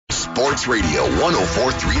Sports Radio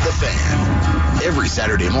 104.3 The Fan. Every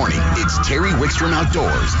Saturday morning, it's Terry Wickstrom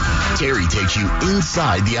Outdoors. Terry takes you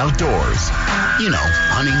inside the outdoors. You know,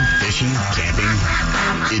 hunting, fishing,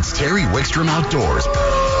 camping. It's Terry Wickstrom Outdoors.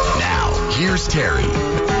 Now, here's Terry.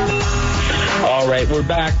 All right, we're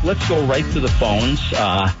back. Let's go right to the phones.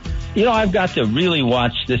 I've got to really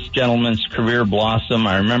watch this gentleman's career blossom.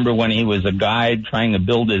 I remember when he was a guide trying to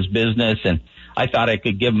build his business, and I thought I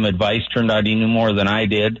could give him advice. Turned out he knew more than I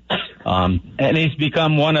did. And he's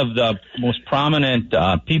become one of the most prominent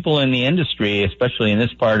people in the industry, especially in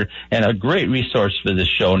this part, and a great resource for this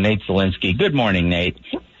show, Nate Zielinski. Good morning, Nate.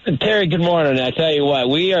 Terry, good morning. I tell you what,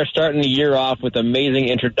 we are starting the year off with amazing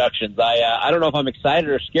introductions. I don't know if I'm excited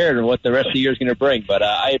or scared of what the rest of the year is going to bring, but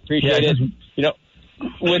I appreciate it.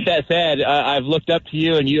 With that said, I've looked up to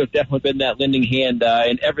you, and you have definitely been that lending hand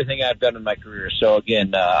in everything I've done in my career. So,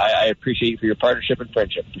 again, I appreciate you for your partnership and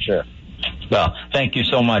friendship, for sure. Well, thank you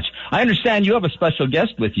so much. I understand you have a special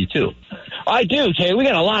guest with you, too. I do, Terry. We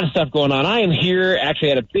got a lot of stuff going on. I am here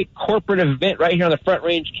actually at a big corporate event right here on the Front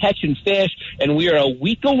Range, Catching Fish, and we are a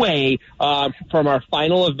week away from our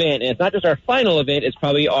final event. And it's not just our final event, it's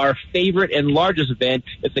probably our favorite and largest event.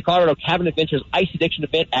 It's the Colorado Cabin Adventures Ice Addiction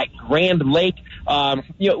event at Grand Lake.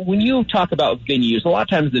 When you talk about venues, a lot of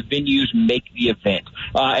times the venues make the event.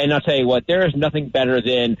 And I'll tell you what, there is nothing better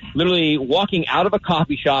than literally walking out of a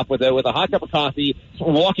coffee shop with a hot cup of coffee,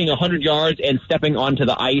 walking 100 yards and stepping onto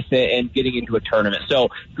the ice and getting into a tournament. So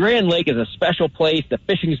Grand Lake is a special place. The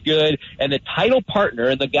fishing's good, and the title partner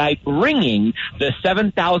and the guy bringing the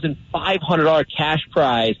 $7,500 cash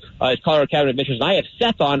prize is Colorado Cabin Adventures. And I have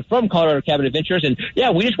Seth on from Colorado Cabin Adventures, and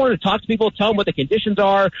we just wanted to talk to people, tell them what the conditions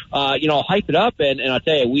are, hype it up, and I'll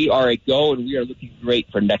tell you, we are a go, and we are looking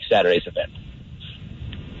great for next Saturday's event.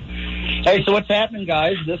 Hey, so what's happening,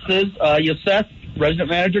 guys? This is Seth, Resident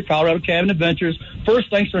Manager, Colorado Cabin Adventures. First,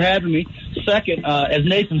 thanks for having me. Second, as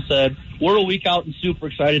Nathan said, we're a week out and super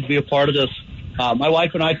excited to be a part of this. My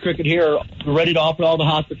wife and I, Cricket here, are ready to offer all the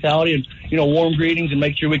hospitality and, warm greetings and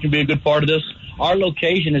make sure we can be a good part of this. Our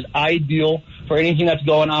location is ideal for anything that's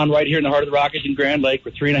going on right here in the heart of the Rockies in Grand Lake.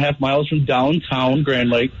 We're 3.5 miles from downtown Grand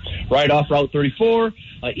Lake, right off Route 34.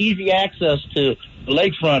 Easy access to the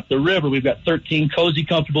lakefront, the river. We've got 13 cozy,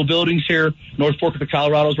 comfortable buildings here. North Fork of the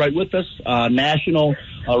Colorado is right with us. National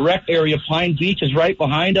Rec Area, Pine Beach is right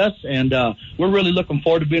behind us, and we're really looking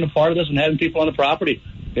forward to being a part of this and having people on the property.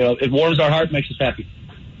 It warms our heart, makes us happy.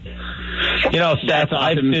 Seth,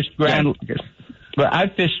 I've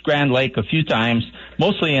fished Grand Lake a few times,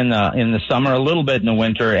 mostly in the summer, a little bit in the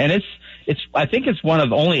winter, and I think it's one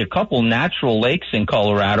of only a couple natural lakes in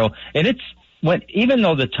Colorado, and even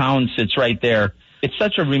though the town sits right there, it's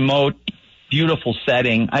such a remote, beautiful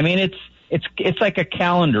setting. I mean, it's like a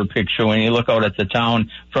calendar picture when you look out at the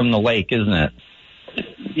town from the lake, isn't it?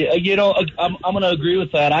 Yeah, I'm going to agree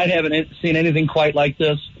with that. I haven't seen anything quite like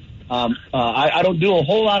this. I don't do a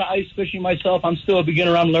whole lot of ice fishing myself. I'm still a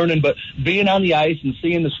beginner. I'm learning, but being on the ice and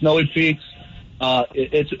seeing the snowy peaks,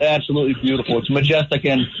 it's absolutely beautiful. It's majestic,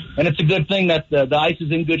 and it's a good thing that the ice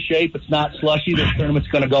is in good shape. It's not slushy. This tournament's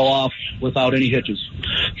going to go off without any hitches.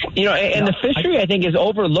 And the fishery, I think, is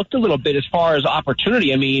overlooked a little bit as far as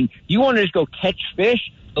opportunity. I mean, you want to just go catch fish,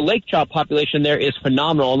 the lake trout population there is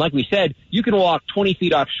phenomenal. And like we said, you can walk 20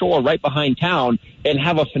 feet offshore right behind town and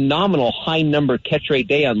have a phenomenal high number catch rate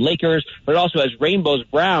day on Lakers, but it also has rainbows,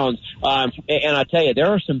 browns. And I'll tell you,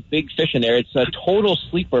 there are some big fish in there. It's a total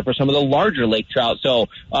sleeper for some of the larger lake trout. So,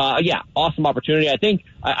 awesome opportunity. I think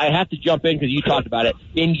I have to jump in because you talked about it.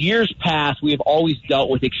 In years past, we have always dealt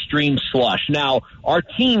with extreme slush. Now, our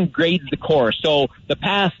team grades the course. So the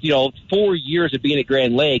past, 4 years of being at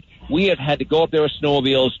Grand Lake, we have had to go up there with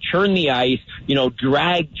snowmobiles, churn the ice,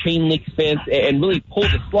 drag chain link fence, and really pull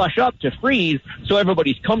the slush up to freeze so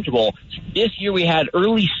everybody's comfortable. This year we had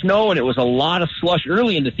early snow, and it was a lot of slush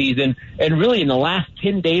early in the season. And really in the last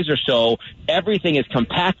 10 days or so, everything is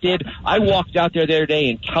compacted. I walked out there the other day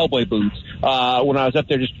in cowboy boots when I was up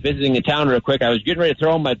there just visiting the town real quick. I was getting ready to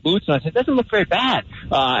throw on my boots, and I said, it doesn't look very bad,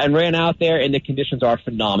 and ran out there, and the conditions are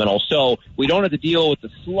phenomenal. So we don't have to deal with the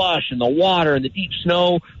slush and the water and the deep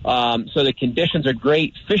snow. So the conditions are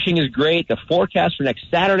great. Fishing is great. The forecast for next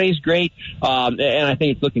Saturday is great, and I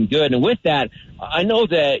think it's looking good. And with that, I know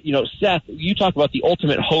that, Seth, you talk about the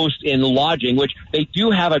Ultimate Host in lodging, which they do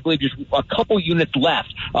have, I believe, just a couple units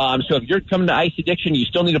left. So if you're coming to Ice Addiction, you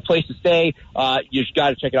still need a place to stay, you just got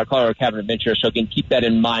to check out Colorado Cabin Adventure. So again, keep that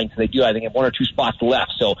in mind because they do, I think, have 1 or 2 spots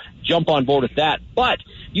left. So jump on board with that. But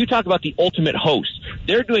you talk about the Ultimate Host.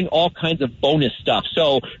 they're doing all kinds of bonus stuff.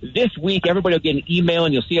 So this week, everybody will get an email,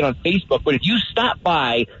 and you'll see it on Facebook. But if you stop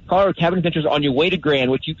by Colorado Cabin Adventures on your way to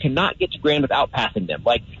Grand, which you cannot get to Grand without passing them,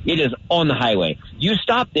 like it is on the highway, you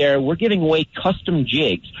stop there, we're giving away custom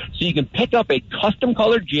jigs. So you can pick up a custom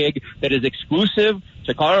colored jig that is exclusive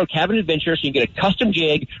to Colorado Cabin Adventure, so you can get a custom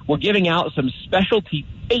jig. We're giving out some specialty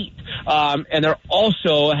bait, and they're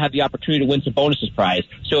also have the opportunity to win some bonuses prize.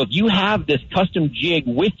 So if you have this custom jig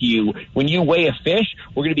with you when you weigh a fish,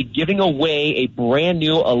 we're going to be giving away a brand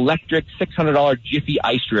new electric $600 Jiffy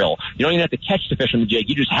ice drill. You don't even have to catch the fish on the jig.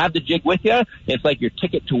 You just have the jig with you. It's like your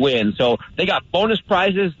ticket to win. So they got bonus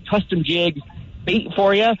prizes, custom jigs, bait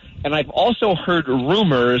for you, and I've also heard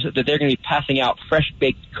rumors that they're going to be passing out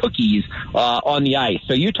fresh-baked cookies on the ice.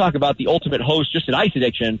 So you talk about the ultimate host just at Ice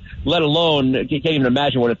Addiction, let alone, you can't even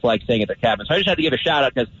imagine what it's like staying at their cabin. So I just had to give a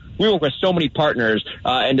shout-out because we work with so many partners,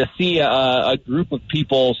 and to see a group of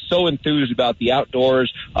people so enthused about the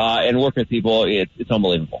outdoors and working with people, it's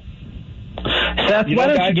unbelievable. Seth, why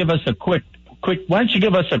don't you give us a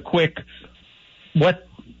quick, what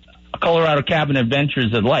Colorado Cabin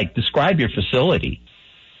Adventures is like? Describe your facility.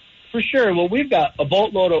 For sure. Well, we've got a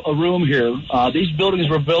boatload of room here. These buildings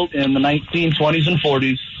were built in the 1920s and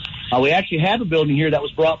 40s. We actually have a building here that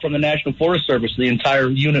was brought from the National Forest Service. The entire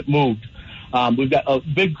unit moved. We've got a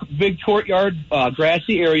big courtyard,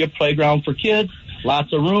 grassy area, playground for kids,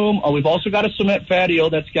 lots of room. We've also got a cement patio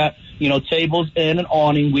that's got, tables and an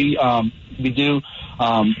awning. We do,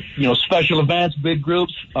 special events, big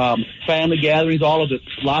groups, family gatherings, all of it.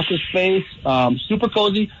 Lots of space, super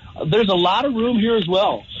cozy. There's a lot of room here as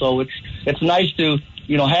well. So it's nice to,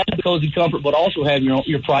 have the cozy comfort, but also have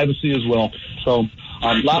your privacy as well. So,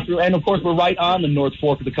 lots of, and of course we're right on the North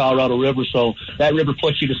Fork of the Colorado River. So that river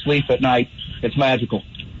puts you to sleep at night. It's magical.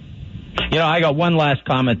 I got one last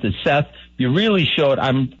comment to Seth. You really showed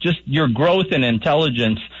your growth and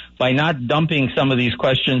intelligence by not dumping some of these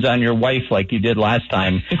questions on your wife like you did last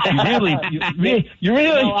time. I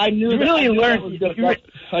knew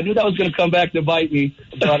that was going to come back to bite me,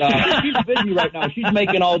 but she's busy right now. She's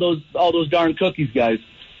making all those darn cookies, guys.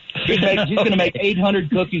 She's going to make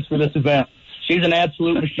 800 cookies for this event. She's an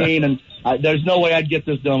absolute machine, and there's no way I'd get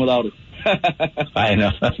this done without her. I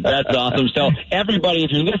know. That's awesome. So everybody,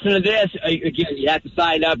 if you're listening to this, again, you have to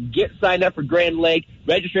sign up. Get signed up for Grand Lake.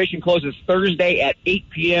 Registration closes Thursday at 8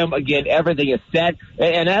 p.m. Again, everything is set.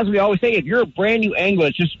 And as we always say, if you're a brand new angler,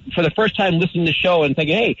 it's just for the first time listening to the show and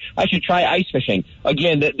thinking, hey, I should try ice fishing.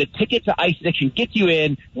 Again, the ticket to Ice Addiction gets you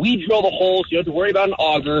in. We drill the holes. You don't have to worry about an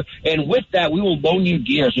auger. And with that, we will loan you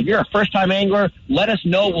gear. So if you're a first-time angler, let us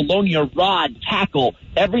know. We'll loan you a rod, tackle,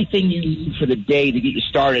 everything you need for the day to get you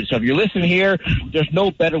started. So if you're listening here, there's no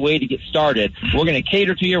better way to get started. We're going to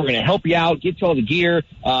cater to you. We're going to help you out, get you all the gear,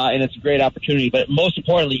 and it's a great opportunity. But most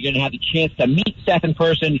importantly, you're going to have the chance to meet Seth in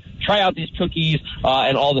person, try out these cookies,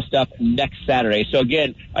 and all the stuff next Saturday. So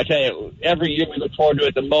again, I tell you, every year we look forward to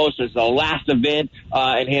it the most. It's the last event,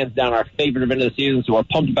 and hands down our favorite event of the season. So we're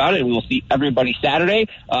pumped about it, and we will see everybody Saturday.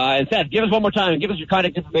 And Seth, give us one more time and give us your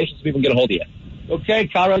contact information so people can get a hold of you. Okay,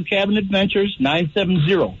 Colorado Cabin Adventures,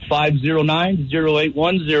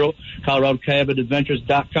 970-509-0810.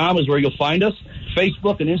 ColoradoCabinAdventures.com is where you'll find us.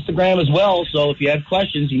 Facebook and Instagram as well. So if you have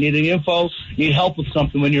questions, you need any info, need help with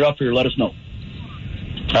something when you're up here, let us know.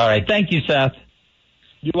 All right. Thank you, Seth.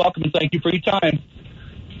 You're welcome, and thank you for your time.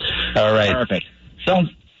 All right. Perfect. So,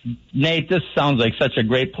 Nate, this sounds like such a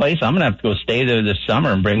great place. I'm going to have to go stay there this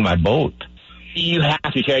summer and bring my boat. You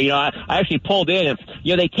have to, Terry. I actually pulled in and,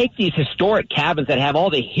 they take these historic cabins that have all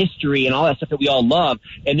the history and all that stuff that we all love,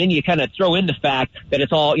 and then you kind of throw in the fact that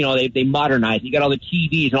it's all, they modernize. You got all the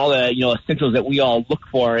TVs and all the, essentials that we all look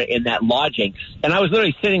for in that lodging. And I was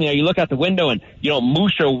literally sitting there, you look out the window and,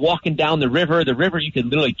 moose are walking down the river you can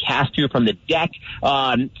literally cast to from the deck.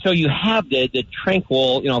 So you have the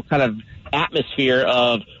tranquil, kind of atmosphere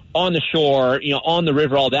of on the shore, on the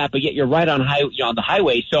river, all that, but yet you're right on on the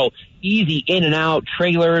highway. So easy in and out,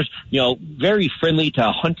 trailers, very friendly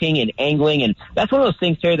to hunting and angling. And that's one of those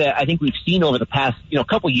things, Terry, that I think we've seen over the past,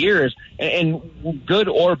 couple years, and good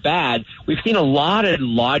or bad, we've seen a lot of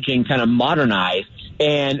lodging kind of modernized.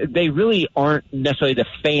 And they really aren't necessarily the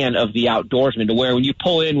fan of the outdoorsman, to where when you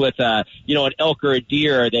pull in with, an elk or a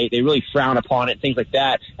deer, they really frown upon it, things like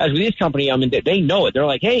that. As with this company, they know it. They're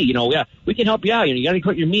like, hey, yeah, we can help you out. You got to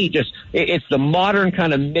cook your meat. It's the modern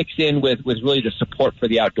kind of mix in with really the support for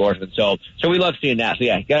the outdoorsman. So we love seeing that. So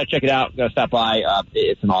yeah, got to check it out. Got to stop by.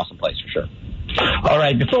 It's an awesome place for sure. All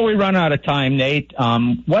right, before we run out of time, Nate,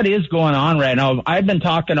 what is going on right now? I've been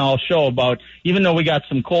talking all show about, even though we got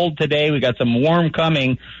some cold today, we got some warm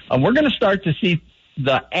coming, we're going to start to see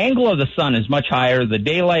the angle of the sun is much higher, the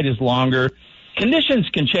daylight is longer, conditions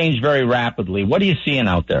can change very rapidly. What are you seeing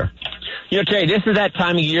out there? Terry, this is that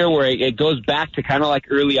time of year where it goes back to kind of like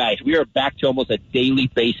early ice. We are back to almost a daily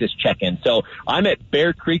basis check-in. So I'm at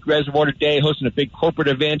Bear Creek Reservoir today hosting a big corporate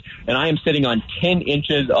event, and I am sitting on 10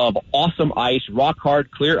 inches of awesome ice,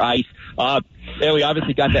 rock-hard, clear ice. And we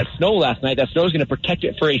obviously got that snow last night. That snow is going to protect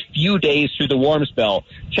it for a few days through the warm spell.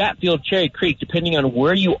 Chatfield, Cherry Creek, depending on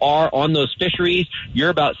where you are on those fisheries,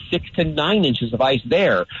 you're about 6 to 9 inches of ice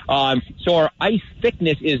there. So our ice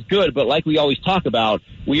thickness is good, but like we always talk about,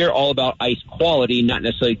 we are all about ice quality, not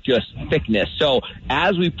necessarily just thickness. So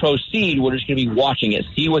as we proceed, we're just going to be watching it,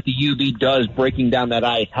 see what the UV does breaking down that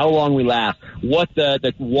ice, how long we last, what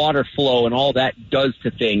the water flow and all that does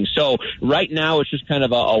to things. So right now it's just kind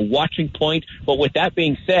of a watching point. But with that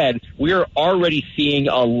being said, we are already seeing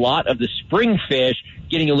a lot of the spring fish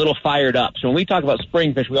getting a little fired up. So when we talk about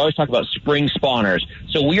spring fish, we always talk about spring spawners.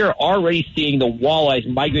 So we are already seeing the walleyes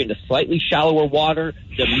migrate into slightly shallower water.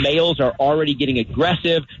 The males are already getting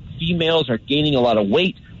aggressive. Females are gaining a lot of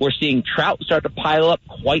weight. We're seeing trout start to pile up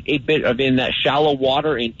quite a bit of in that shallow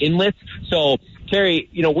water in inlets. So, Terry,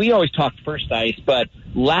 we always talk first ice, but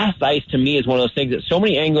last ice to me is one of those things that so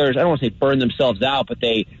many anglers, I don't want to say burn themselves out, but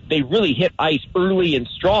they really hit ice early and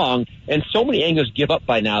strong, and so many anglers give up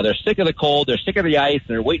by now. They're sick of the cold, they're sick of the ice, and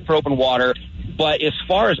they're waiting for open water. But as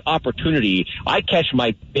far as opportunity, I catch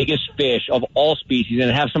my biggest fish of all species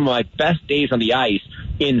and have some of my best days on the ice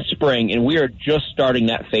in spring, and we are just starting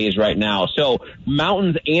that phase right now. So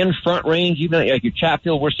mountains and front range, even like your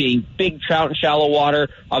Chatfield, we're seeing big trout in shallow water.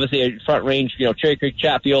 Obviously, at front range, Cherry Creek,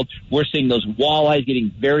 Chatfield, we're seeing those walleyes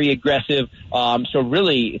getting very aggressive. So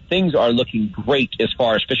really, things are looking great as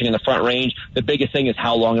far as fishing in the front range. The biggest thing is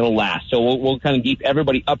how long it'll last. So we'll kind of keep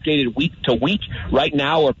everybody updated week to week. Right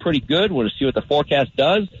now, we're pretty good. We'll see what the forecast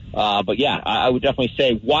does. But yeah, I would definitely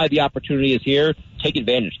say why the opportunity is here. Take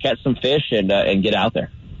advantage, catch some fish, and get out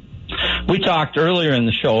there. We talked earlier in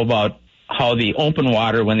the show about how the open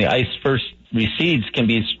water, when the ice first recedes, can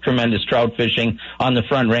be tremendous trout fishing on the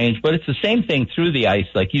front range, but it's the same thing through the ice,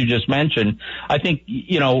 like you just mentioned. I think,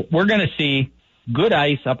 we're going to see good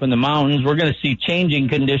ice up in the mountains. We're going to see changing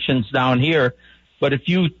conditions down here, but if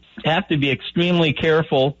you have to be extremely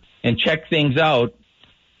careful and check things out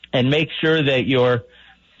and make sure that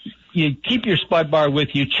you keep your spud bar with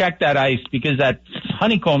you, check that ice, because that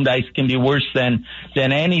honeycombed ice can be worse than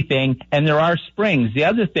anything. And there are springs. The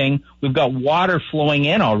other thing, we've got water flowing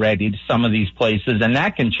in already to some of these places, and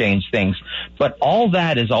that can change things. But all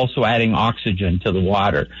that is also adding oxygen to the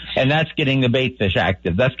water, and that's getting the bait fish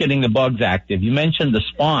active. That's getting the bugs active. You mentioned the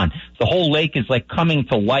spawn. The whole lake is like coming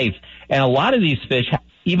to life. And a lot of these fish,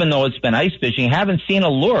 even though it's been ice fishing, haven't seen a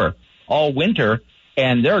lure all winter,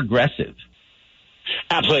 and they're aggressive.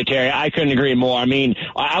 Absolutely, Terry. I couldn't agree more. I mean,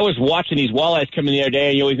 I was watching these walleyes come in the other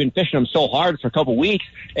day, and, we've been fishing them so hard for a couple of weeks,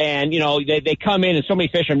 and, they come in, and so many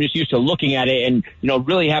fish, I'm just used to looking at it and,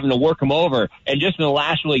 really having to work them over. And just in the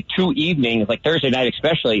last really 2 evenings, like Thursday night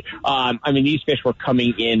especially, these fish were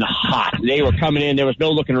coming in hot. They were coming in. There was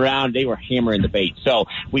no looking around. They were hammering the bait. So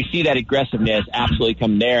we see that aggressiveness absolutely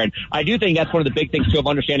come there. And I do think that's one of the big things, too, of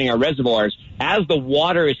understanding our reservoirs. As the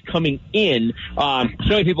water is coming in, so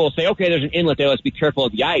many people will say, okay, there's an inlet there, let's be careful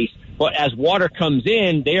of the ice. But as water comes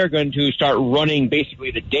in, they are going to start running basically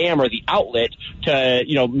the dam or the outlet to,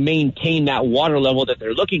 maintain that water level that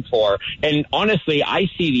they're looking for. And honestly, I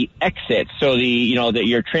see the exits. So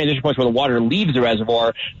your transition points where the water leaves the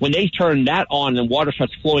reservoir, when they turn that on and water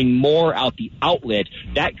starts flowing more out the outlet,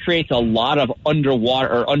 that creates a lot of underwater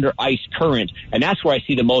or under ice current. And that's where I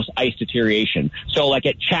see the most ice deterioration. So like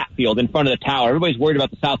at Chatfield in front of the tower, everybody's worried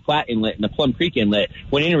about the South Platte Inlet and the Plum Creek Inlet,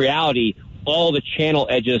 when in reality, all the channel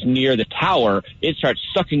edges near the tower, it starts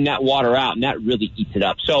sucking that water out, and that really eats it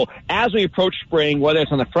up. So as we approach spring, whether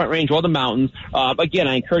it's on the front range or the mountains, again,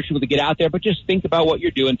 I encourage people to get out there, but just think about what you're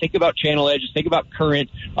doing. Think about channel edges, think about current,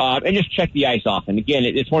 and just check the ice off. And again,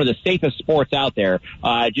 it's one of the safest sports out there.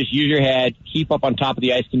 Just use your head, keep up on top of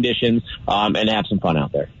the ice conditions, and have some fun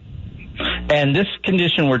out there. And this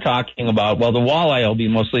condition we're talking about, well, the walleye will be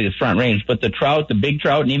mostly the front range, but the trout, the big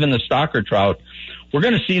trout, and even the stalker trout, we're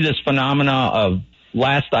going to see this phenomena of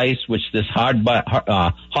last ice, which this hot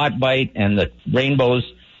bite and the rainbows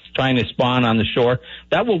trying to spawn on the shore,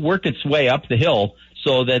 that will work its way up the hill,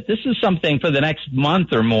 so that this is something for the next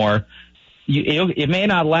month or more. It may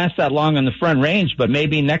not last that long on the front range, but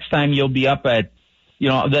maybe next time you'll be up at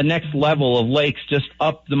the next level of lakes, just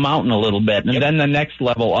up the mountain a little bit, and then the next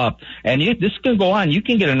level up. And this can go on. You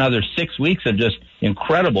can get another 6 weeks of just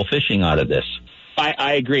incredible fishing out of this.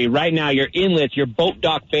 I agree. Right now, your inlets, your boat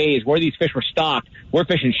dock bays, where these fish were stocked, we're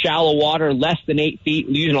fishing shallow water, less than 8 feet,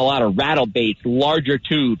 using a lot of rattle baits, larger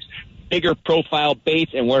tubes. bigger profile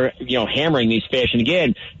baits, and we're, hammering these fish. And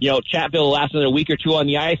again, Chatfill will last another week or two on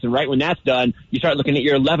the ice, and right when that's done, you start looking at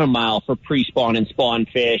your 11 mile for pre-spawn and spawn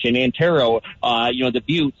fish, and Antero, the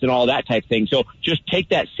buttes and all that type of thing. So just take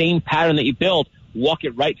that same pattern that you built, walk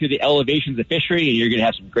it right through the elevations of fishery, and you're going to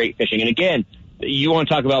have some great fishing. And again, you want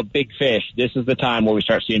to talk about big fish, this is the time where we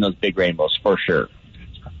start seeing those big rainbows for sure.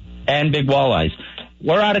 And big walleyes.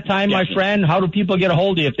 We're out of time, my friend. How do people get a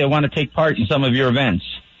hold of you if they want to take part in some of your events?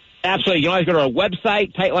 Absolutely. You can always go to our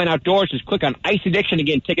website, Tightline Outdoors. Just click on Ice Addiction.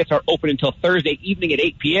 Again, tickets are open until Thursday evening at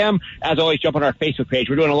 8 p.m. As always, jump on our Facebook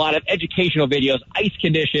page. We're doing a lot of educational videos, ice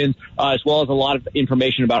conditions, as well as a lot of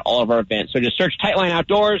information about all of our events. So just search Tightline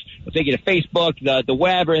Outdoors. It'll take you to Facebook, the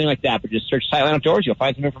web, or anything like that. But just search Tightline Outdoors. You'll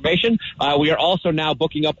find some information. We are also now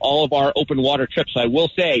booking up all of our open water trips. So I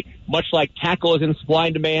will say, much like tackle is in supply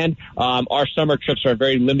and demand, our summer trips are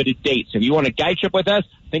very limited dates. So if you want a guide trip with us,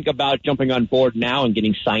 think about jumping on board now and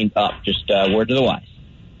getting signed up. Just word to the wise.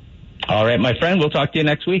 All right, my friend. We'll talk to you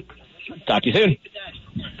next week. Talk to you soon.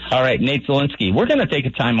 All right, Nate Zielinski. We're going to take a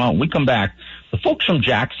time out. When we come back, the folks from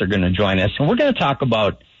Jack's are going to join us, and we're going to talk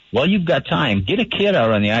about, well, you've got time. Get a kid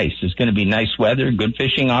out on the ice. There's going to be nice weather, good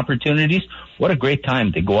fishing opportunities. What a great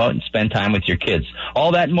time to go out and spend time with your kids.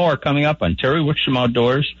 All that and more coming up on Terry Wickstrom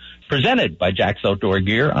Outdoors, presented by Jack's Outdoor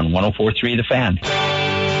Gear on 104.3 The Fan.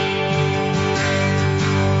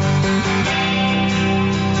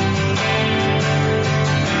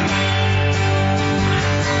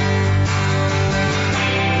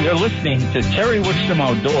 You're listening to Terry Wickstrom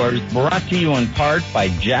Outdoors, brought to you in part by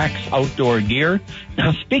Jack's Outdoor Gear.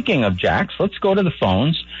 Now, speaking of Jack's, let's go to the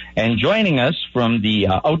phones. And joining us from the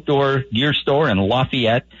Outdoor Gear Store in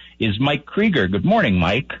Lafayette is Mike Krieger. Good morning,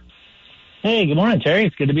 Mike. Hey, good morning, Terry.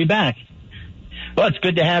 It's good to be back. Well, it's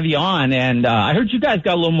good to have you on. And I heard you guys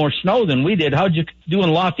got a little more snow than we did. How'd you do in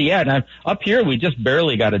Lafayette? And up here, we just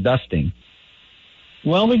barely got a dusting.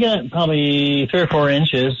 Well, we got probably 3 or 4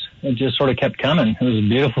 inches. It just sort of kept coming. It was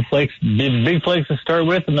beautiful flakes, big flakes to start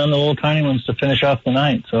with, and then the little tiny ones to finish off the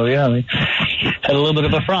night. So, yeah, we had a little bit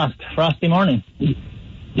of a frosty morning.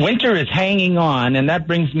 Winter is hanging on, and that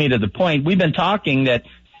brings me to the point. We've been talking that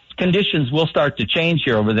conditions will start to change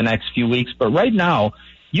here over the next few weeks, but right now,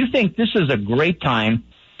 you think this is a great time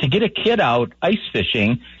to get a kid out ice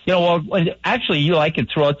fishing. Actually, you like it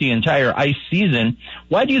throughout the entire ice season.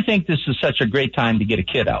 Why do you think this is such a great time to get a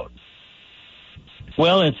kid out?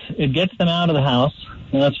 Well, it gets them out of the house,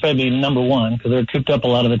 and that's probably number one, because they're cooped up a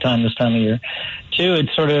lot of the time this time of year. 2, it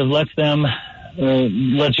sort of lets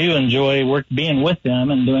you enjoy being with them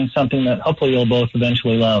and doing something that hopefully you'll both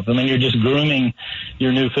eventually love. I mean, you're just grooming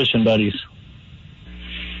your new fishing buddies.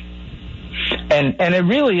 And it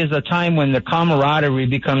really is a time when the camaraderie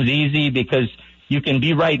becomes easy because you can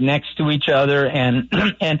be right next to each other. And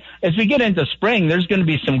as we get into spring, there's going to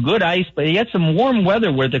be some good ice, but you get some warm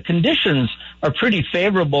weather where the conditions are pretty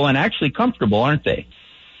favorable and actually comfortable, aren't they?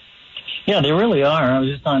 Yeah, they really are. I was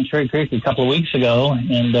just on Cherry Creek a couple of weeks ago,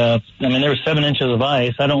 and there was 7 inches of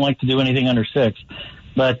ice. I don't like to do anything under 6.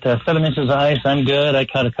 But 7 inches of ice, I'm good. I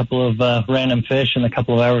caught a couple of random fish in a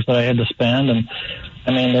couple of hours that I had to spend, and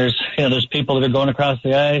there's people that are going across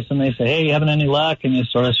the ice, and they say, "Hey, you having any luck?" And you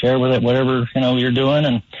sort of share with it whatever you're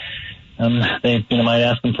doing, and they might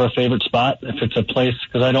ask them for a favorite spot if it's a place,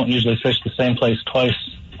 because I don't usually fish the same place twice,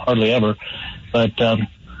 hardly ever. But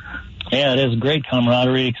yeah, it is great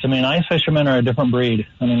camaraderie. Because ice fishermen are a different breed.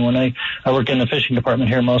 When I work in the fishing department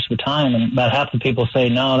here most of the time, and about half the people say,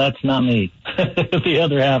 "No, that's not me." The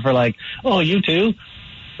other half are like, "Oh, you too?"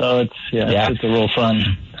 So it's a real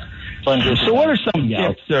fun. So what are some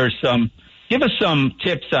tips? Give us some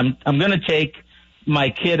tips. I'm going to take my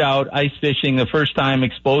kid out ice fishing the first time,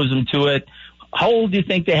 expose them to it. How old do you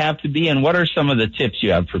think they have to be, and what are some of the tips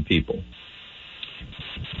you have for people?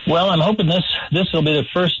 Well, I'm hoping this will be the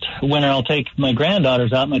first winter I'll take my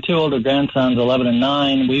granddaughters out. My 2 older grandsons, 11 and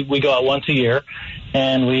 9. We go out once a year,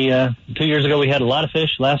 and 2 years ago we had a lot of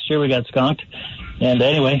fish. Last year we got skunked. And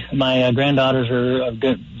anyway, my granddaughters are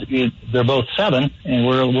good. They're both 7, and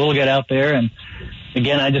we'll get out there. And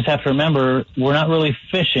again, I just have to remember, we're not really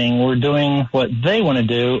fishing. We're doing what they want to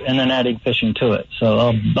do and then adding fishing to it.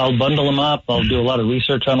 So I'll bundle them up. I'll do a lot of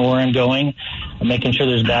research on where I'm going, making sure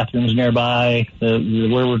there's bathrooms nearby. Where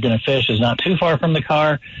we're going to fish is not too far from the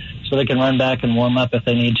car, so they can run back and warm up if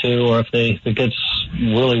they need to, or if it gets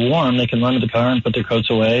really warm, they can run to the car and put their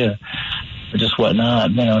coats away. Or just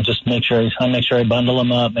whatnot, just make sure I bundle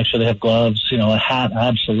them up, make sure they have gloves, a hat,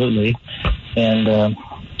 absolutely. And,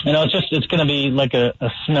 it's going to be like a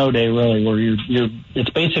snow day, really, where it's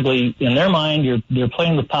basically, in their mind, you're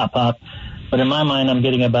playing with Pop-Pop, But in my mind, I'm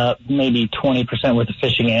getting about maybe 20% worth of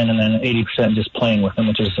fishing in, and then 80% just playing with them,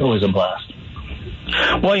 which is always a blast.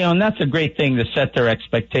 Well, and that's a great thing to set their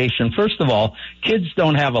expectation. First of all, kids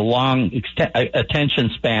don't have a long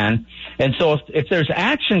attention span. And so if there's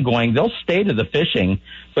action going, they'll stay to the fishing.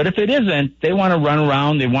 But if it isn't, they want to run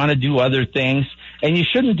around. They want to do other things. And you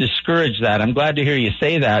shouldn't discourage that. I'm glad to hear you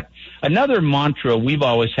say that. Another mantra we've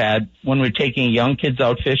always had when we're taking young kids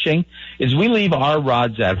out fishing is we leave our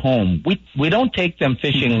rods at home. We don't take them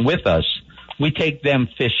fishing with us. We take them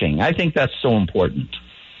fishing. I think that's so important.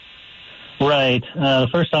 Right. The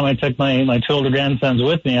first time I took my two older grandsons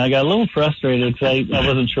with me, I got a little frustrated because I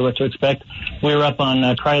wasn't sure what to expect. We were up on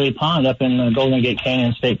Criley Pond up in Golden Gate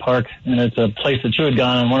Canyon State Park, and it's a place that you had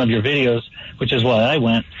gone in one of your videos, which is why I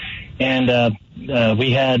went. And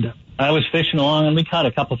I was fishing along, and we caught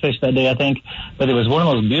a couple fish that day, I think. But it was one of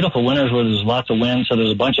those beautiful winters where there's lots of wind, so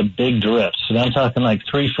there's a bunch of big drifts. And I'm talking like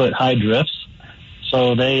 3-foot high drifts.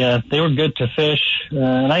 So they were good to fish,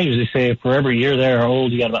 and I usually say for every year they're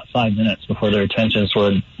old, you got about 5 minutes before their attention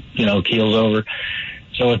sort of, keels over.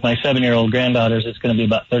 So with my 7-year-old granddaughters, it's going to be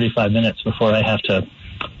about 35 minutes before I have to,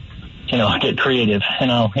 get creative, and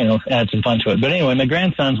I'll, add some fun to it. But anyway, my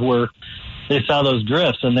grandsons they saw those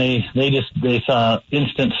drifts, and they saw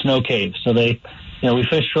instant snow caves. So we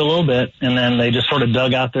fished for a little bit, and then they just sort of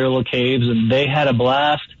dug out their little caves, and they had a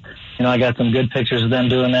blast. I got some good pictures of them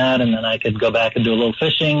doing that, and then I could go back and do a little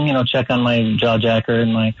fishing, check on my jaw jacker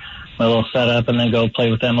and my little setup, and then go play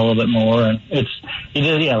with them a little bit more. And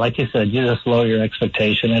like you said, you just lower your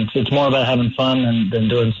expectation. It's more about having fun than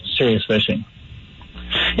doing serious fishing.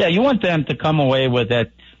 Yeah, you want them to come away with that.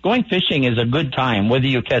 Going fishing is a good time, whether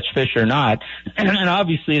you catch fish or not. And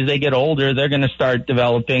obviously, as they get older, they're going to start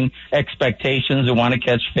developing expectations and want to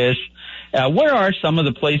catch fish. Where are some of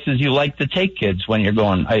the places you like to take kids when you're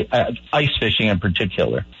going ice fishing in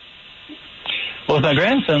particular? Well, with my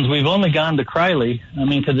grandsons, we've only gone to Criley.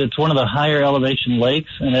 Because it's one of the higher elevation lakes,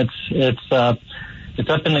 and it's up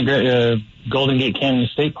in the Golden Gate Canyon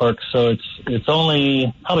State Park. So it's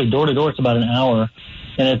only probably door to door. It's about an hour,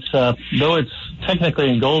 and it's though it's technically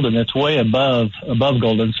in Golden, it's way above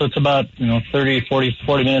Golden. So it's about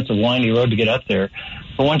 40 minutes of windy road to get up there.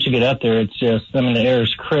 But once you get up there, it's just, the air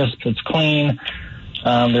is crisp, it's clean.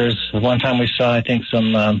 There's one time we saw, I think,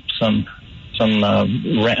 some not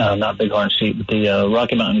bighorn sheep, but the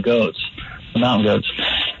Rocky Mountain goats, the mountain goats.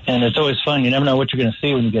 And it's always fun. You never know what you're going to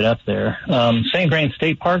see when you get up there. St. Vrain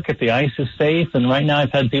State Park, if the ice is safe, and right now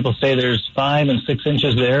I've had people say there's 5 and 6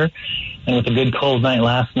 inches there. And with a good cold night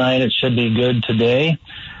last night, it should be good today.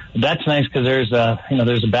 That's nice because there's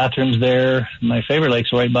the bathrooms there. My favorite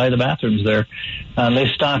lake's right by the bathrooms there. They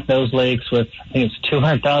stock those lakes with, I think it's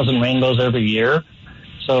 200,000 rainbows every year.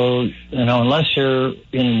 So, unless you're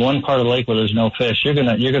in one part of the lake where there's no fish, you're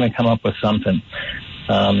gonna come up with something.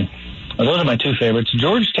 Those are my two favorites.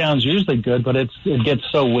 Georgetown's usually good, but it gets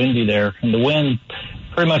so windy there, and the wind,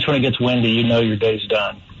 pretty much when it gets windy, your day's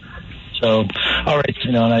done. So, all right.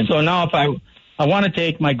 So now if I want to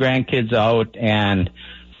take my grandkids out and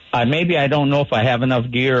maybe I don't know if I have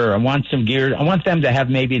enough gear or I want some gear. I want them to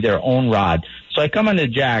have maybe their own rod. So I come into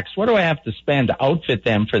Jack's. What do I have to spend to outfit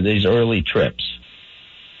them for these early trips?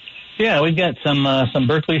 Yeah, we've got some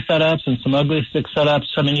Berkley setups and some Ugly Stick setups.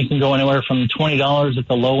 You can go anywhere from $20 at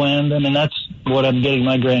the low end. That's what I'm getting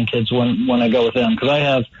my grandkids when I go with them, because I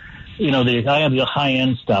have the high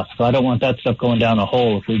end stuff, so I don't want that stuff going down a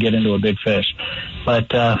hole if we get into a big fish. But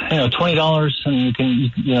 $20, and you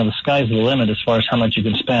can, the sky's the limit as far as how much you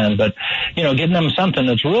can spend. But getting them something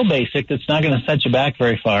that's real basic, that's not going to set you back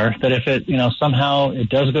very far. That if it somehow it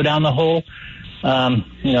does go down the hole,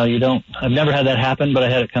 you don't. I've never had that happen, but I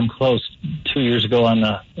had it come close 2 years ago on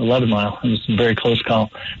the 11 mile. It was a very close call.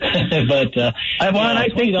 But I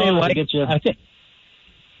think they like it.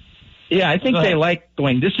 I think they like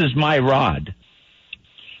going, this is my rod.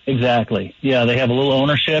 Exactly. Yeah, they have a little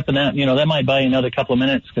ownership, and that might buy you another couple of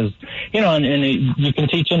minutes because, and you can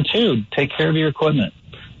teach them too. Take care of your equipment.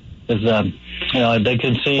 Because, they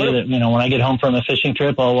can see that, when I get home from a fishing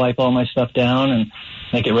trip, I'll wipe all my stuff down and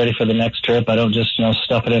make it ready for the next trip. I don't just,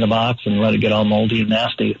 stuff it in a box and let it get all moldy and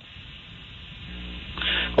nasty.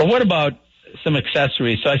 Well, what about some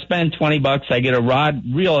accessories? So I spend $20. I get a rod.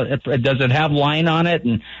 Does it have line on it?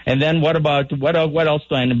 And then what else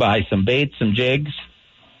do I need to buy? Some baits, some jigs?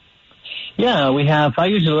 Yeah, we have. I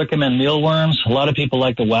usually recommend mealworms. A lot of people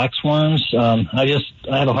like the waxworms.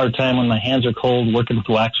 I have a hard time when my hands are cold working with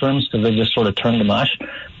waxworms because they just sort of turn to mush.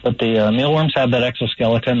 But the mealworms have that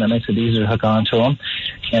exoskeleton that makes it easier to hook onto them.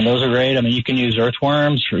 And those are great. I mean, you can use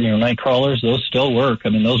earthworms, night crawlers. Those still work. I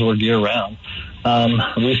mean, those work year-round.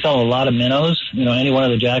 We sell a lot of minnows. Any one of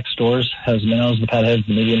the Jack stores has minnows, the patheads,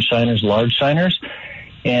 the medium shiners, large shiners.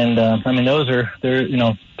 And,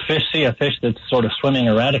 they're fish see a fish that's sort of swimming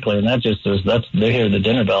erratically, and they hear the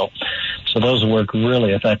dinner bell. So those work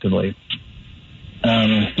really effectively.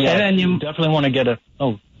 And then you definitely want to get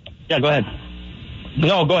go ahead.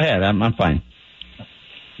 No, go ahead. I'm fine.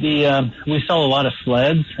 We sell a lot of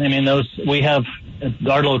sleds. I mean, we have at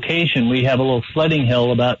our location, we have a little sledding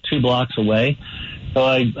hill about 2 blocks away. So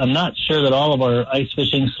I'm not sure that all of our ice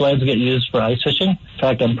fishing sleds get used for ice fishing. In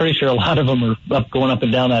fact, I'm pretty sure a lot of them are going up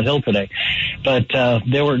and down that hill today. But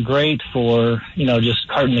they were great for, just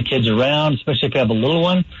carting the kids around, especially if you have a little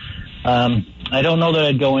one. I don't know that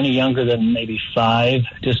I'd go any younger than maybe 5,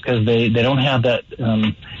 just because they don't have that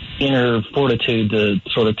inner fortitude to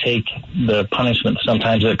sort of take the punishment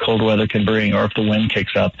sometimes that cold weather can bring, or if the wind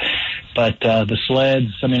kicks up. But the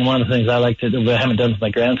sleds, I mean, one of the things I like to do, I haven't done with my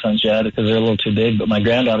grandsons yet because they're a little too big, but my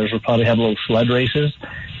granddaughters will probably have little sled races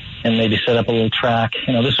and maybe set up a little track.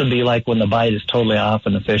 This would be like when the bite is totally off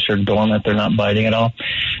and the fish are dormant, they're not biting at all.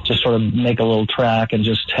 Just sort of make a little track and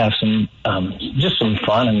just have some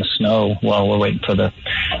fun in the snow while we're waiting for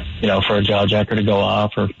for a jaw jacker to go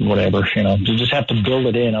off or whatever. You just have to build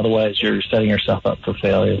it in, otherwise you're setting yourself up for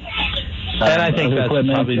failure. And I think that's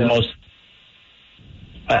probably the most.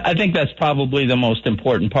 I think that's probably the most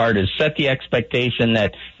important part, is set the expectation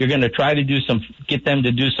that you're going to try to get them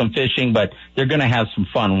to do some fishing, but they're going to have some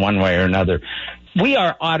fun one way or another. We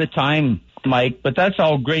are out of time, Mike, but that's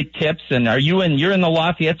all great tips. And you're in the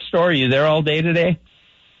Lafayette store? Are you there all day today?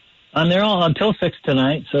 I'm there until 6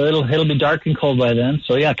 tonight, so it'll be dark and cold by then.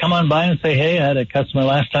 So yeah, come on by and say hey. I had a customer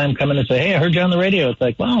last time come in and say, hey, I heard you on the radio. It's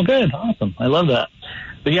like, wow, good, awesome. I love that.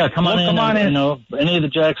 But yeah, come on in. Any of the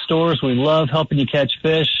Jack stores, we love helping you catch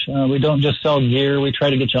fish. We don't just sell gear. We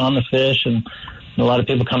try to get you on the fish. And a lot of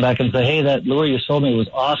people come back and say, hey, that lure you sold me was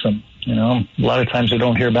awesome. A lot of times we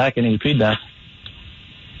don't hear back any feedback.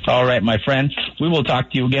 All right, my friend. We will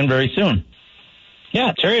talk to you again very soon.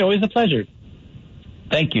 Yeah, Terry, always a pleasure.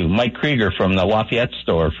 Thank you. Mike Krieger from the Lafayette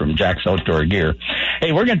store from Jack's Outdoor Gear.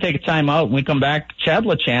 Hey, we're going to take a time out. When we come back, Chad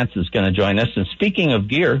LaChance is going to join us. And speaking of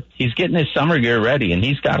gear, he's getting his summer gear ready, and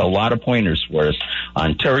he's got a lot of pointers for us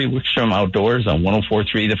on Terry Wickstrom Outdoors on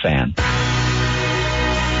 104.3 The Fan.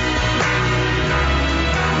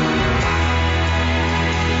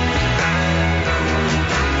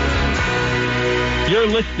 You're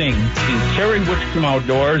listening to Terry Wickstrom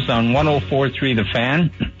Outdoors on 104.3 The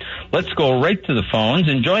Fan. Let's go right to the phones.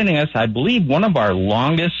 And joining us, I believe, one of our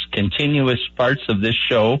longest continuous parts of this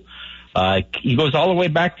show. He goes all the way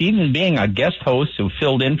back to even being a guest host who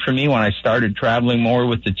filled in for me when I started traveling more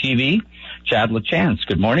with the TV, Chad LaChance.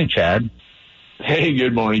 Good morning, Chad. Hey,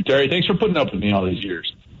 good morning, Terry. Thanks for putting up with me all these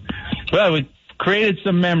years. Well, we created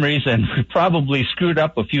some memories, and we probably screwed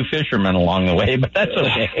up a few fishermen along the way, but that's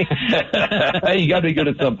okay. Hey, you got to be good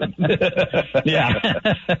at something. Yeah.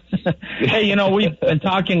 Hey, we've been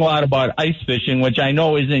talking a lot about ice fishing, which I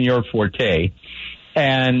know isn't your forte.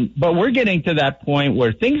 But we're getting to that point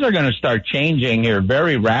where things are going to start changing here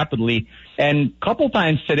very rapidly. And a couple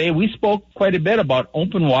times today, we spoke quite a bit about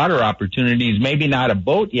open water opportunities, maybe not a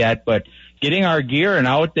boat yet, but getting our gear and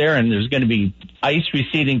out there, and there's going to be ice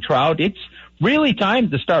receding trout. It's really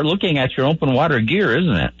time to start looking at your open water gear,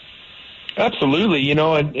 isn't it? Absolutely.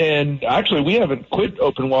 And actually we haven't quit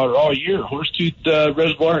open water all year. Horsetooth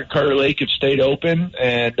Reservoir and Carter Lake have stayed open,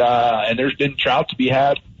 and there's been trout to be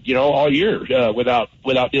had, all year without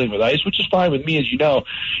dealing with ice, which is fine with me, as you know.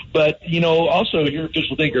 But, also you're a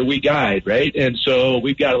official thinker, we guide, right? And so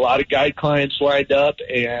we've got a lot of guide clients lined up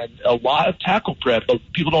and a lot of tackle prep. But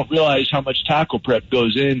people don't realize how much tackle prep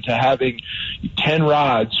goes into having 10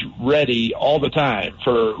 rods ready all the time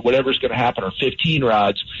for whatever's going to happen, or 15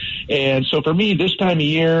 rods. And so for me, this time of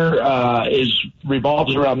year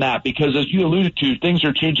revolves around that, because as you alluded to, things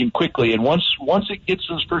are changing quickly. And once it gets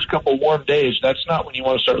those first couple warm days, that's not when you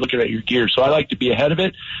want to start looking at your gear. So I like to be ahead of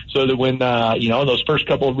it, so that when those first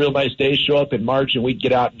couple of real nice days show up in March, and we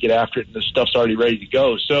get out and get after it, and the stuff's already ready to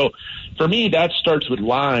go. So for me, that starts with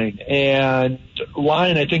line. And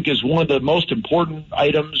line, I think, is one of the most important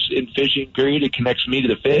items in fishing, period. It connects me to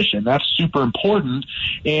the fish, and that's super important.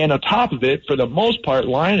 And on top of it, for the most part,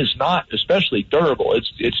 line is not especially durable.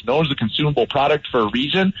 It's known as a consumable product for a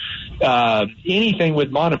reason. Anything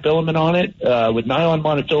with monofilament on it, with nylon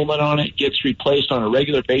monofilament on it, gets replaced on a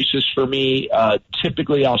regular basis for me.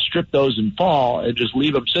 Typically, I'll strip those in fall and just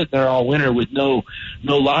leave them sitting there all winter with no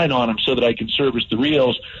line on them so that I can service the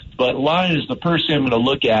reels. But line is the first thing I'm going to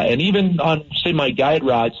look at. And even on, say, my guide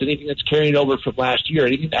rods, anything that's carried over from last year,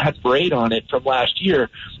 anything that had braid on it from last year,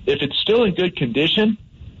 if it's still in good condition,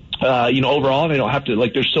 overall, they don't have to,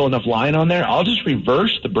 there's still enough line on there, I'll just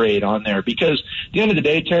reverse the braid on there, because at the end of the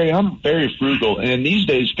day, Terry, I'm very frugal. And these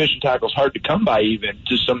days, fishing tackle is hard to come by even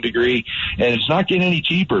to some degree, and it's not getting any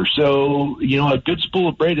cheaper. So, a good spool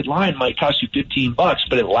of braided line might cost you $15,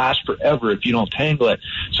 but it lasts forever if you don't tangle it.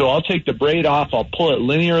 So I'll take the braid off, I'll pull it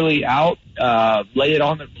linearly out, lay it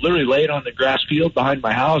on the grass field behind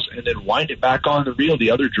my house, and then wind it back on the reel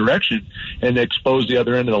the other direction and expose the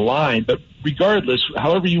other end of the line. But regardless,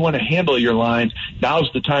 however you want to handle your line, now's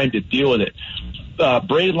the time to deal with it.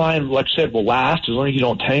 Braid line, like I said, will last as long as you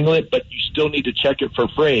don't tangle it, but you still need to check it for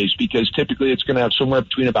frays, because typically it's going to have somewhere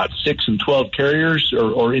between about 6 and 12 carriers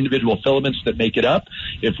or individual filaments that make it up.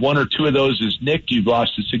 If one or two of those is nicked, you've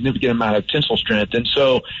lost a significant amount of tensile strength. And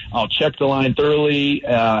so I'll check the line thoroughly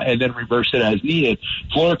and then reverse it as needed.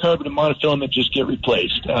 Fluorocarbon and monofilament just get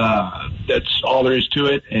replaced. That's all there is to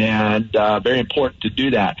it, and very important to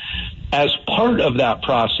do that. As part of that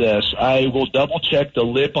process, I will double-check the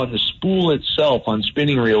lip on the spool itself on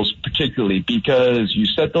spinning reels particularly, because you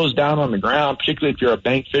set those down on the ground, particularly if you're a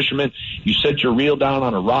bank fisherman, you set your reel down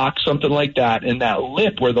on a rock, something like that, and that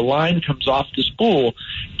lip where the line comes off the spool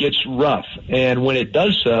gets rough. And when it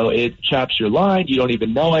does so, it chaps your line, you don't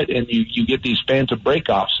even know it, and you get these phantom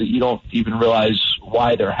breakoffs that you don't even realize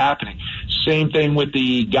why they're happening. Same thing with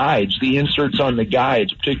the guides, the inserts on the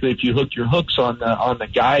guides, particularly if you hook your hooks on the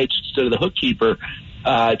guides instead of the hook keeper.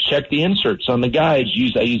 Check the inserts on the guides.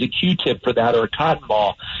 I use a Q-tip for that, or a cotton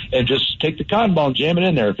ball, and just take the cotton ball and jam it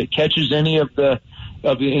in there. If it catches any of the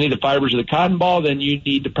fibers of the cotton ball, then you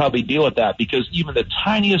need to probably deal with that, because even the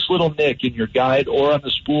tiniest little nick in your guide or on the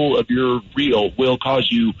spool of your reel will cause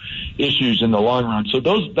you issues in the long run. So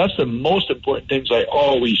that's the most important things I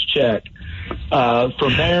always check.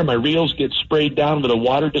 From there, my reels get sprayed down with a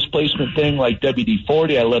water displacement thing like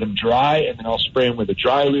WD-40. I let them dry, and then I'll spray them with a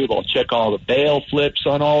dry lube. I'll check all the bail flips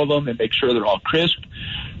on all of them and make sure they're all crisp,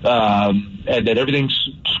 and that everything's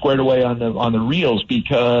squared away on the reels,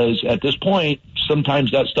 because at this point,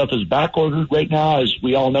 sometimes that stuff is back ordered right now. As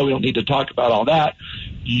we all know, we don't need to talk about all that.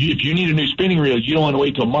 If you need a new spinning reel, you don't want to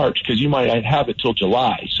wait till March, because you might have it till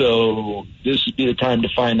July. So this would be the time to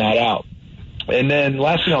find that out. And then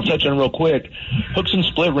last thing I'll touch on real quick, hooks and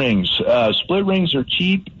split rings. Split rings are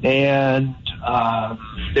cheap, and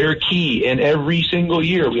they're key. And every single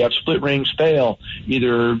year we have split rings fail.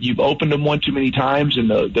 Either you've opened them one too many times and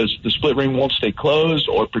the split ring won't stay closed,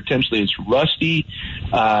 or potentially it's rusty.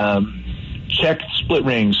 Check split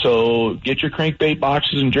rings. So get your crankbait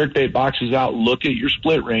boxes and jerkbait boxes out, look at your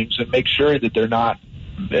split rings, and make sure that they're not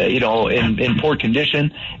in poor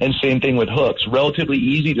condition. And same thing with hooks. Relatively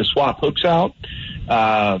easy to swap hooks out.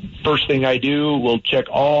 First thing I do, we'll check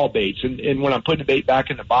all baits. And when I'm putting the bait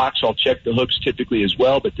back in the box, I'll check the hooks typically as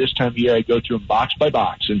well. But this time of year, I go through them box by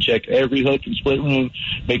box and check every hook and split ring,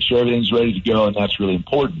 make sure everything's ready to go, and that's really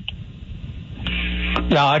important.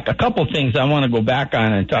 Now, a couple things I want to go back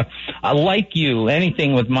on and talk. Like you,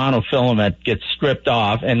 anything with monofilament gets stripped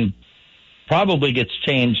off and probably gets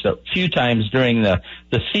changed a few times during the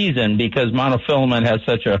season, because monofilament has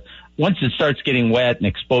once it starts getting wet and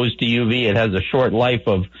exposed to UV, it has a short life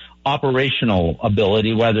of operational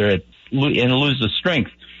ability, whether it loses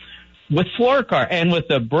strength. With fluorocarbon and with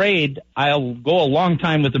the braid, I'll go a long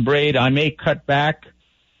time with the braid. I may cut back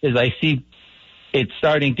as I see it's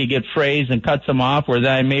starting to get frays and cut some off, or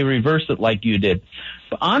then I may reverse it like you did.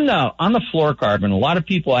 On the fluorocarbon, a lot of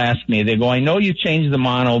people ask me, they go, I know you changed the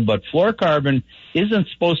mono, but fluorocarbon isn't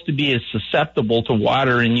supposed to be as susceptible to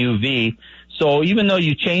water and UV. So even though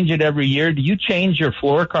you change it every year, do you change your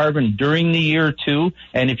fluorocarbon during the year too?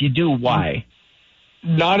 And if you do, why?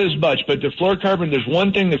 Not as much, but the fluorocarbon, there's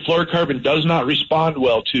one thing that fluorocarbon does not respond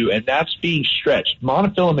well to, and that's being stretched.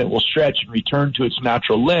 Monofilament will stretch and return to its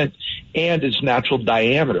natural length and its natural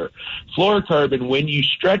diameter. Fluorocarbon, when you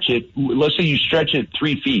stretch it, let's say you stretch it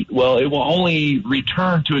 3 feet, well, it will only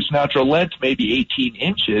return to its natural length, maybe 18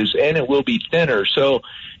 inches, and it will be thinner. So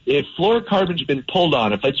if fluorocarbon's been pulled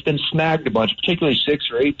on, if it's been snagged a bunch, particularly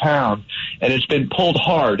 6 or 8 pound, and it's been pulled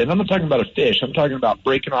hard, and I'm not talking about a fish, I'm talking about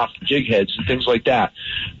breaking off the jig heads and things like that,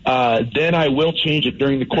 then I will change it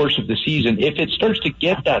during the course of the season. If it starts to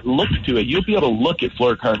get that look to it, you'll be able to look at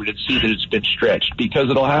fluorocarbon and see that it's been stretched, because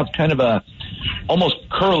it'll have kind of a almost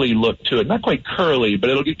curly look to it. Not quite curly, but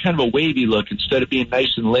it'll get kind of a wavy look instead of being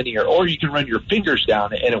nice and linear. Or you can run your fingers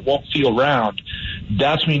down it and it won't feel round.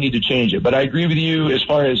 That's when you need to change it. But I agree with you as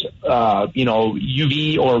far as,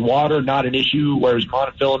 UV or water, not an issue, whereas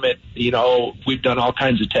monofilament, we've done all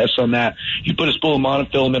kinds of tests on that. You put a spool of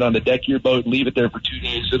monofilament on the deck of your boat, leave it there for 2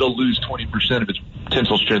 days, it'll lose 20% of its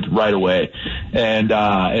tensile strength right away. And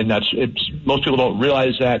most people don't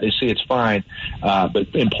realize that. They say it's fine,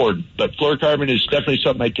 but important. But fluorocarbon is definitely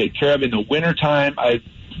something I take care of in the wintertime.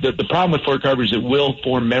 The problem with fluorocarbon is it will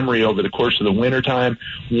form memory over the course of the wintertime.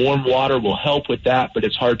 Warm water will help with that, but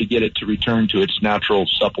it's hard to get it to return to its natural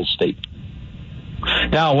supple state.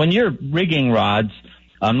 Now, when you're rigging rods,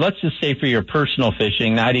 let's just say for your personal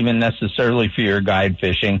fishing, not even necessarily for your guide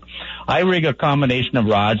fishing, I rig a combination of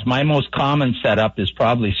rods. My most common setup is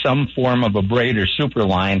probably some form of a braid or super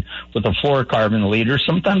line with a fluorocarbon leader,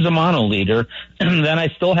 sometimes a mono leader. And then I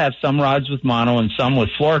still have some rods with mono and some with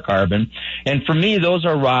fluorocarbon. And for me, those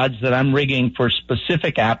are rods that I'm rigging for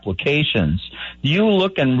specific applications. Do you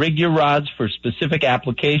look and rig your rods for specific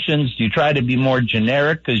applications? Do you try to be more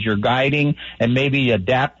generic because you're guiding and maybe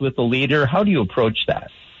adapt with the leader? How do you approach that?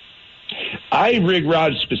 I rig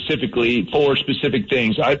rods specifically for specific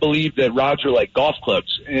things. I believe that rods are like golf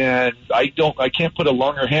clubs, and I can't put a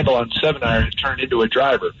longer handle on 7-iron and turn it into a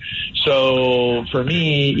driver. So for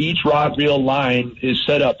me, each rod, reel, line is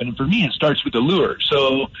set up, and for me, it starts with the lure.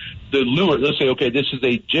 So the lure, let's say, okay, this is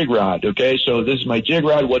a jig rod, okay? So this is my jig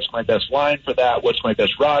rod. What's my best line for that? What's my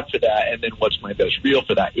best rod for that? And then what's my best reel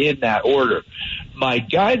for that, in that order. My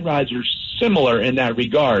guide rods are similar in that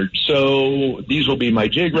regard. So these will be my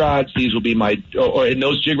jig rods. These will be and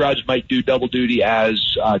those jig rods might do double duty as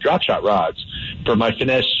drop shot rods for my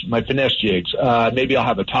finesse jigs. Maybe I'll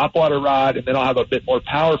have a topwater rod, and then I'll have a bit more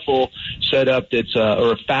powerful setup that's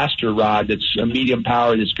or a faster rod that's a medium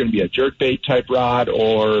power that's going to be a jerkbait type rod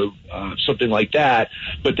or something like that.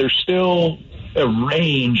 But there's still a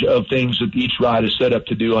range of things that each rod is set up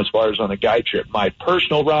to do as far as on a guide trip. My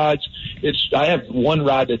personal rods, I have one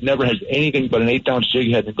rod that never has anything but an 1/8-ounce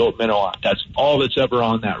jig head and a goat minnow on. That's all that's ever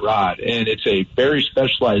on that rod, and it's a very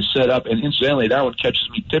specialized setup. And incidentally, that one catches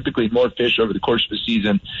me typically more fish over the course of the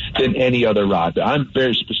season than any other rod. I'm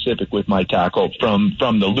very specific with my tackle from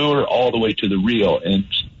the lure all the way to the reel, and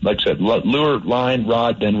like I said, lure, line,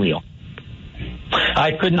 rod, then reel.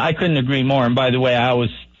 I couldn't agree more. And by the way, I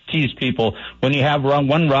always tease people, when you have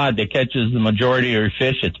one rod that catches the majority of your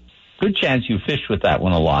fish, it's a good chance you fish with that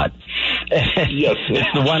one a lot. Yes,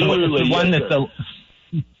 it's the one that's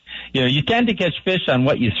you tend to catch fish on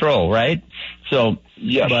what you throw, right? So,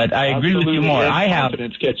 yes, but I agree with you more. I have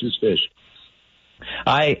confidence catches fish.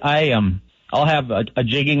 I'll have a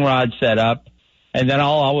jigging rod set up, and then I'll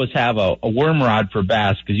always have a worm rod for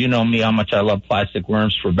bass, because you know me how much I love plastic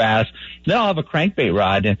worms for bass. Then I'll have a crankbait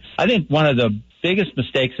rod, and I think one of the biggest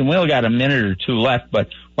mistakes, and we only got a minute or two left, but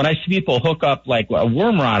when I see people hook up like a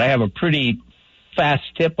worm rod, I have a pretty fast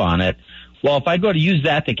tip on it. Well, if I go to use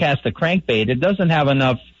that to cast a crankbait, it doesn't have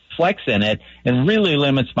enough flex in it and really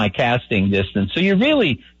limits my casting distance. So you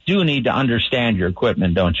really do need to understand your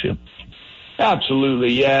equipment, don't you?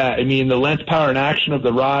 Absolutely, yeah. I mean, the length, power, and action of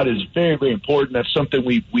the rod is very, very important. That's something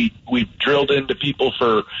we've drilled into people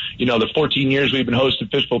for, the 14 years we've been hosting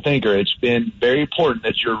Fishbowl Tinker. It's been very important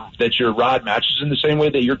that your rod matches in the same way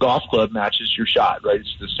that your golf club matches your shot, right?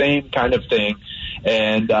 It's the same kind of thing,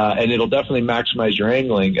 and it'll definitely maximize your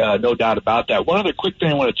angling, no doubt about that. One other quick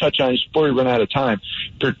thing I want to touch on just before we run out of time,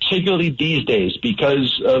 particularly these days,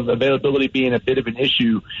 because of availability being a bit of an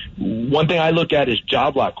issue, one thing I look at is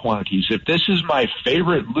job lot quantities. If this is my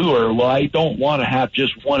favorite lure, well, I don't want to have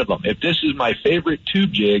just one of them. If this is my favorite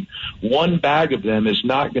tube jig, one bag of them is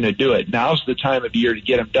not going to do it. Now's the time of year to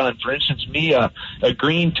get them done. For instance, me, a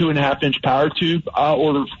green 2.5-inch power tube, I'll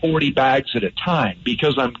order 40 bags at a time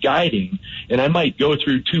because I'm guiding, and I might go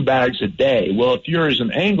through 2 bags a day. Well, if you're as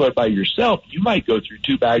an angler by yourself, you might go through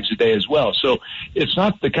 2 bags a day as well. So it's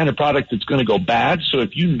not the kind of product that's going to go bad. So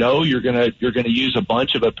if you know you're going to use a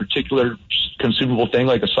bunch of a particular consumable thing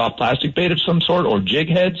like a soft plastic bait of some sort or jig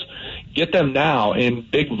heads, get them now in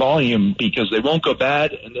big volume because they won't go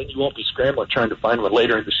bad, and then you won't be scrambling trying to find one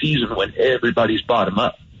later in the season when everybody's bought them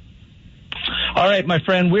up. All right, my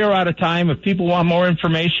friend, we're out of time. If people want more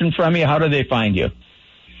information from you, how do they find you?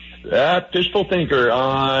 At Fishful Thinker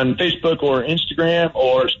on Facebook or Instagram,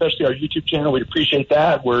 or especially our YouTube channel. We'd appreciate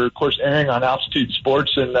that. We're, of course, airing on Altitude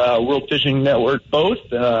Sports and World Fishing Network both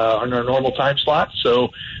on our normal time slots. So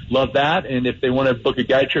love that. And if they want to book a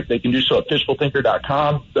guide trip, they can do so at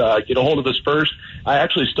fishfulthinker.com. Get a hold of us first. I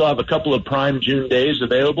actually still have a couple of prime June days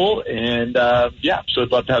available. And, so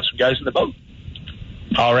I'd love to have some guys in the boat.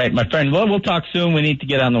 All right, my friend. Well, we'll talk soon. We need to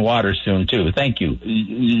get on the water soon, too. Thank you.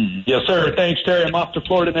 Yes, sir. Thanks, Terry. I'm off to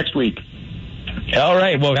Florida next week. All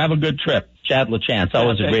right. Well, have a good trip. Chad LaChance,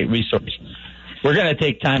 always a great resource. We're going to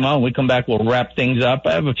take time out. When we come back, we'll wrap things up.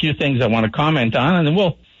 I have a few things I want to comment on, and then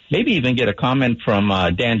we'll maybe even get a comment from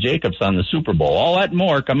Dan Jacobs on the Super Bowl. All that and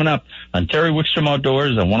more coming up on Terry Wickstrom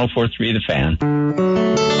Outdoors on 104.3 The Fan.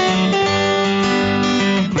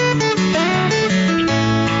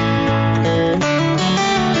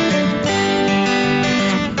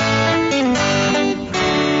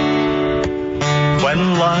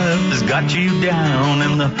 When life has got you down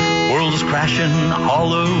and the world is crashing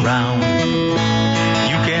all around,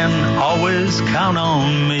 you can always count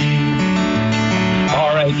on me.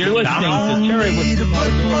 All right, you're listening to Terry Wickstrom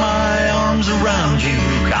Outdoors. My arms around you,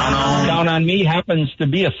 Count on Me happens to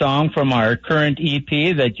be a song from our current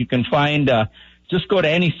EP that you can find. Just go to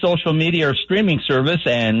any social media or streaming service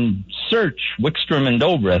and search Wickstrom and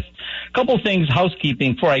Dobrith. A couple things,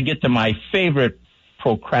 housekeeping, before I get to my favorite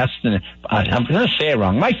I'm going to say it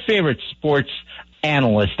wrong. My favorite sports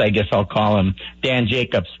analyst, I guess I'll call him, Dan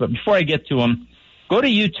Jacobs. But before I get to him, go to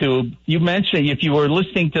YouTube. You mentioned, if you were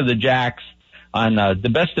listening to the Jacks on The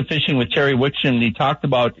Best of Fishing with Terry Wickstrom, he talked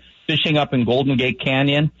about fishing up in Golden Gate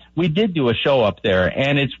Canyon. We did do a show up there,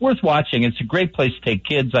 and it's worth watching. It's a great place to take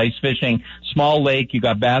kids ice fishing. Small lake. You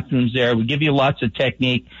got bathrooms there. We give you lots of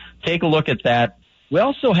technique. Take a look at that. We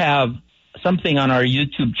also have something on our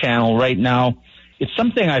YouTube channel right now. It's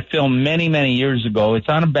something I filmed many, many years ago. It's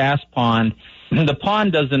on a bass pond. The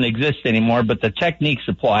pond doesn't exist anymore, but the techniques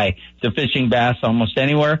apply to fishing bass almost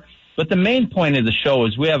anywhere. But the main point of the show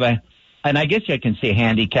is we have and I guess I can say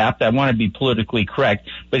handicapped. I want to be politically correct.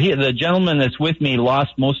 But the gentleman that's with me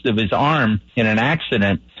lost most of his arm in an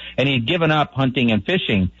accident, and he'd given up hunting and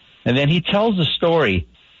fishing. And then he tells a story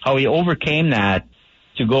how he overcame that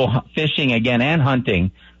to go fishing again and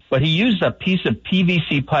hunting. But he used a piece of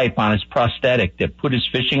PVC pipe on his prosthetic to put his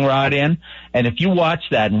fishing rod in. And if you watch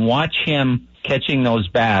that and watch him catching those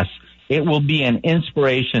bass, it will be an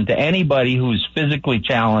inspiration to anybody who's physically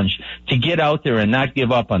challenged to get out there and not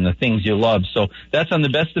give up on the things you love. So that's on The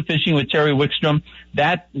Best of Fishing with Terry Wickstrom.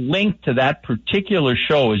 That link to that particular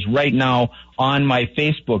show is right now on my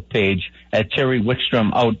Facebook page at Terry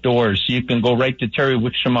Wickstrom Outdoors. So you can go right to Terry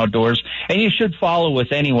Wickstrom Outdoors. And you should follow us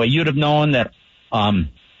anyway. You'd have known that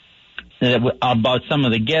about some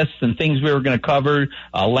of the guests and things we were going to cover.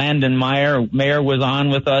 Landon Mayer was on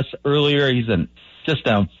with us earlier. He's just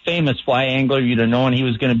a famous fly angler. You'd have known he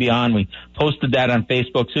was going to be on. We posted that on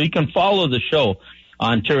Facebook. So you can follow the show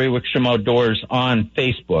on Terry Wickstrom Outdoors on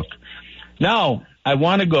Facebook. Now, I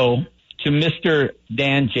want to go to Mr.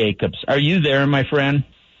 Dan Jacobs. Are you there, my friend?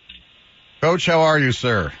 Coach, how are you,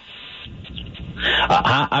 sir?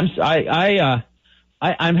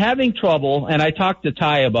 I'm having trouble, and I talked to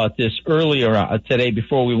Ty about this earlier today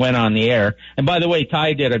before we went on the air. And by the way,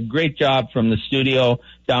 Ty did a great job from the studio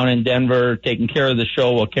down in Denver, taking care of the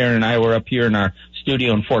show while Karen and I were up here in our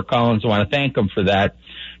studio in Fort Collins. I want to thank him for that.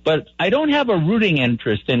 But I don't have a rooting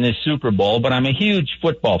interest in this Super Bowl, but I'm a huge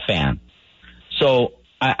football fan. So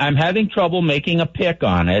I'm having trouble making a pick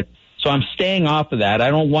on it. So I'm staying off of that. I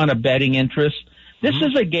don't want a betting interest. This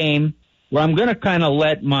is a game where I'm going to kind of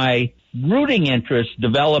let my rooting interest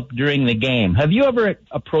develop during the game. Have you ever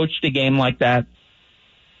approached a game like that?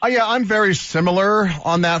 Yeah, I'm very similar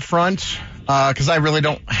on that front because I really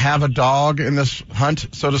don't have a dog in this hunt,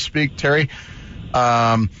 so to speak, Terry.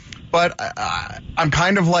 But I'm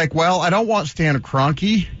kind of like, well, I don't want Stan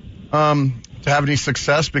Kroenke to have any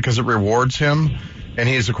success because it rewards him. And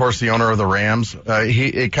he's, of course, the owner of the Rams.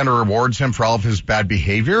 It kind of rewards him for all of his bad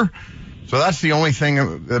behavior. So that's the only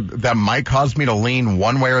thing that might cause me to lean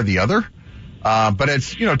one way or the other. But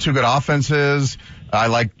it's, two good offenses.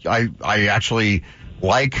 I actually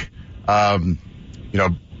like,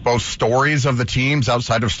 both stories of the teams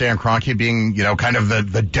outside of Stan Kroenke being, kind of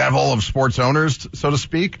the devil of sports owners, so to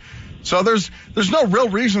speak. So there's no real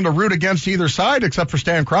reason to root against either side except for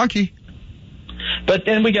Stan Kroenke. But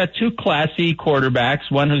then we got two classy quarterbacks,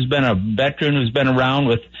 one who's been a veteran, who's been around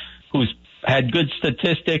who's had good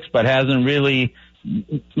statistics but hasn't really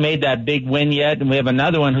made that big win yet. And we have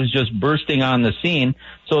another one who's just bursting on the scene.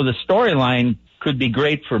 So the storyline could be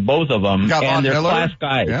great for both of them. And they're class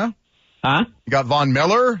guys. Yeah. Huh? You got Von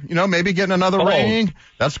Miller, maybe getting another ring.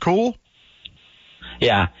 That's cool.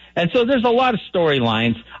 Yeah. And so there's a lot of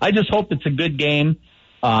storylines. I just hope it's a good game.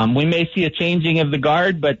 We may see a changing of the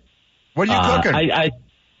guard, but what are you cooking?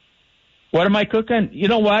 What am I cooking? You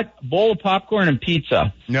know what? Bowl of popcorn and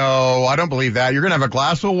pizza. No, I don't believe that. You're going to have a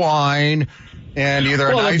glass of wine and either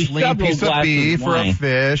a nice lean piece of beef or a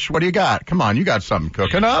fish. What do you got? Come on, you got something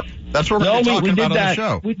cooking up? That's what we're talking about on the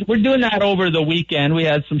show. We're doing that over the weekend. We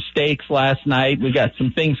had some steaks last night. We got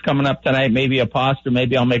some things coming up tonight, maybe a pasta.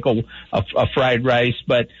 Maybe I'll make a fried rice.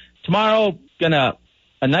 But tomorrow,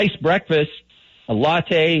 a nice breakfast, a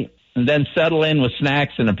latte, and then settle in with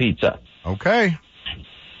snacks and a pizza. Okay.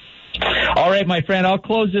 All right, my friend, I'll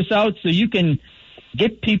close this out so you can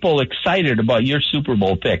get people excited about your Super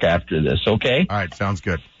Bowl pick after this, okay? All right, sounds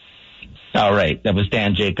good. All right, that was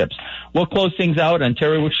Dan Jacobs. We'll close things out on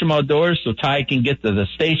Terry Wickstrom Outdoors so Ty can get to the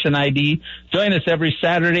station ID. Join us every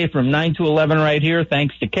Saturday from 9 to 11 right here.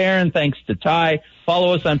 Thanks to Karen. Thanks to Ty.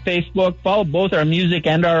 Follow us on Facebook. Follow both our music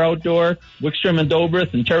and our outdoor, Wickstrom and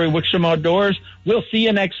Dobrith and Terry Wickstrom Outdoors. We'll see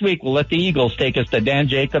you next week. We'll let the Eagles take us to Dan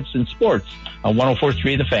Jacobs in sports on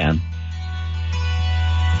 104.3 The Fan.